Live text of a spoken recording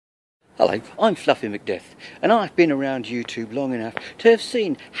Hello, I'm Fluffy McDeath, and I've been around YouTube long enough to have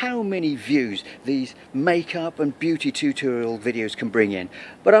seen how many views these makeup and beauty tutorial videos can bring in.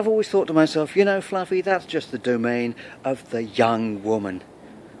 But I've always thought to myself, you know, Fluffy, that's just the domain of the young woman.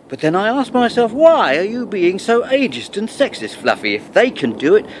 But then I asked myself, why are you being so ageist and sexist, Fluffy? If they can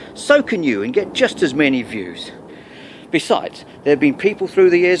do it, so can you, and get just as many views. Besides, there have been people through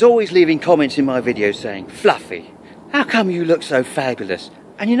the years always leaving comments in my videos saying, Fluffy, how come you look so fabulous?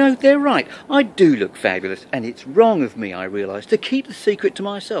 And you know, they're right, I do look fabulous, and it's wrong of me, I realise, to keep the secret to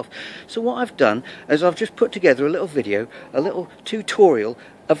myself. So what I've done is I've just put together a little video, a little tutorial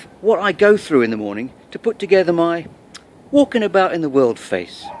of what I go through in the morning to put together my walking about in the world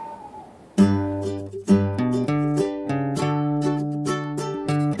face.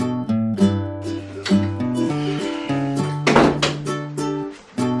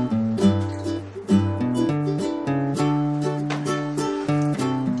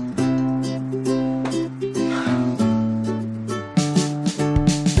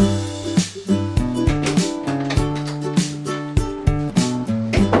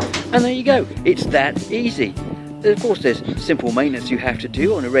 And there you go, it's that easy. Of course there's simple maintenance you have to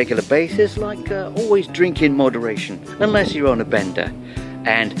do on a regular basis, like always drink in moderation, unless you're on a bender,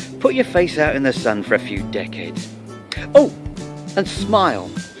 and put your face out in the sun for a few decades. Oh, and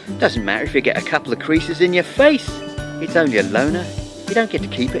smile. Doesn't matter if you get a couple of creases in your face, it's only a loner, you don't get to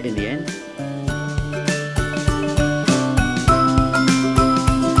keep it in the end.